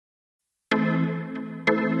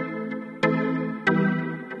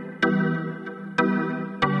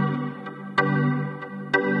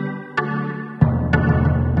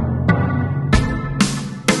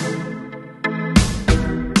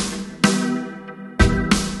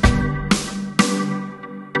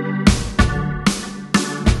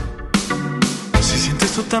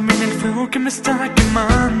tú también el fuego que me está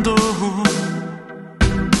quemando.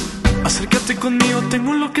 Acércate conmigo,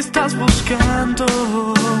 tengo lo que estás buscando.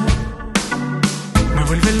 Me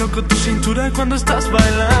vuelve loco tu cintura cuando estás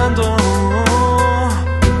bailando.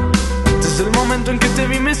 Desde el momento en que te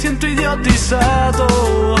vi me siento idiotizado.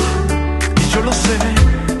 Y yo lo sé,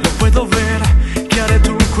 lo puedo ver, que haré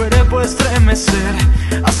tu cuerpo estremecer.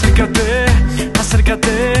 Acércate,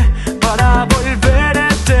 acércate para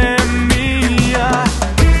volverte mía.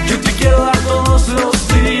 Yo te quiero dar todos los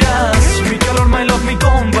días, mi calor, my love, mi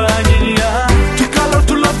compañía. Tu calor,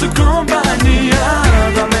 tu love, tu compañía.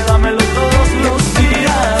 Dámelo todos los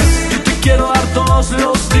días. Yo te quiero dar todos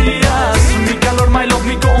los días, mi calor, my love,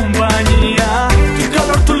 mi compañía. Tu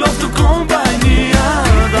calor, tu love, tu compañía.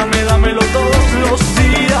 Dámelo todos los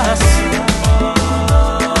días.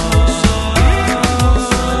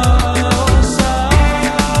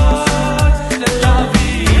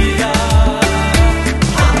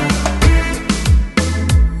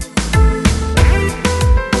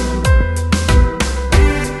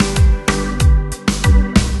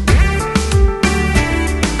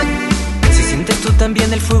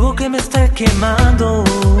 También el fuego que me está quemando.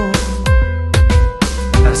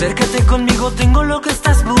 Acércate conmigo, tengo lo que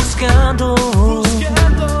estás buscando.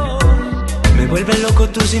 Me vuelve loco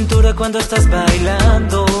tu cintura cuando estás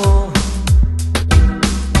bailando.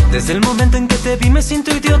 Desde el momento en que te vi me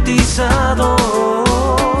siento idiotizado.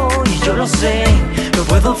 Y yo lo sé, lo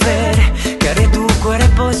puedo ver, que haré tu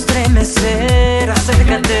cuerpo estremecer.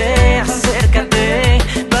 Acércate, acércate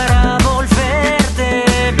para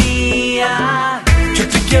volverte mía. Yo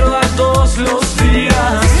te quiero dar todos los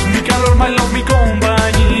días, mi calor, my love, mi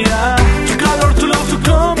compañía. Tu calor, tu love, tu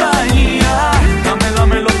compañía.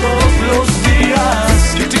 Dámelo todos los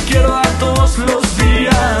días. Yo te quiero dar todos los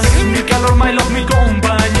días, mi calor, my love, mi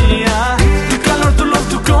compañía. Tu calor, tu love,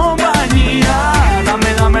 tu compañía.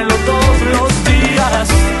 Dámelo todos los días.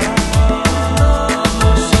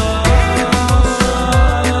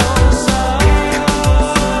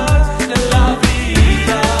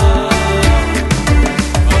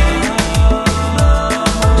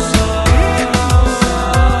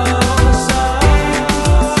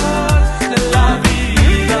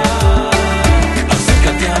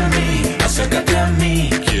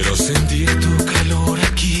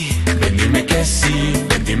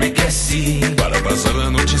 Para pasar la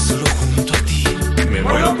noche solo junto a ti. Me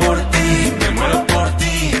muero por ti, me muero por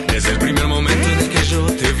ti. Desde el primer momento en el que yo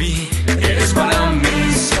te vi. Eres para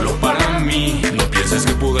mí, solo para mí. No pienses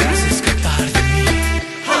que podrás escapar de mí.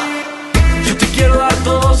 Yo te quiero dar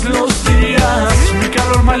todos los días, mi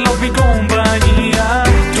calor, my love, mi compañía.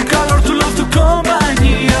 Tu calor, tu love, tu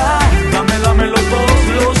compañía. Dámelo todos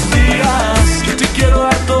los días. Yo te quiero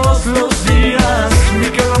dar todos los días, mi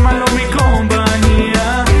calor, my love, mi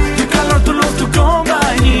compañía. Tu calor, tu love, tu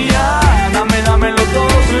compañía. Dámelo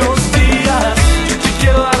todos los días. Yo te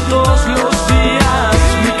quiero dar todos los días,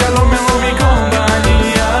 mi calor, my love, mi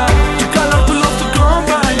compañía. Tu calor, tu love, tu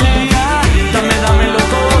compañía. Dámelo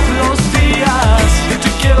todos los días. Yo te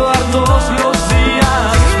quiero dar todos los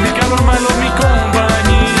días, mi calor, my love, mi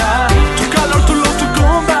compañía. Tu calor, tu love, tu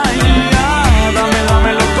compañía.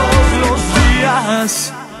 Dámelo todos los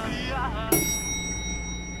días.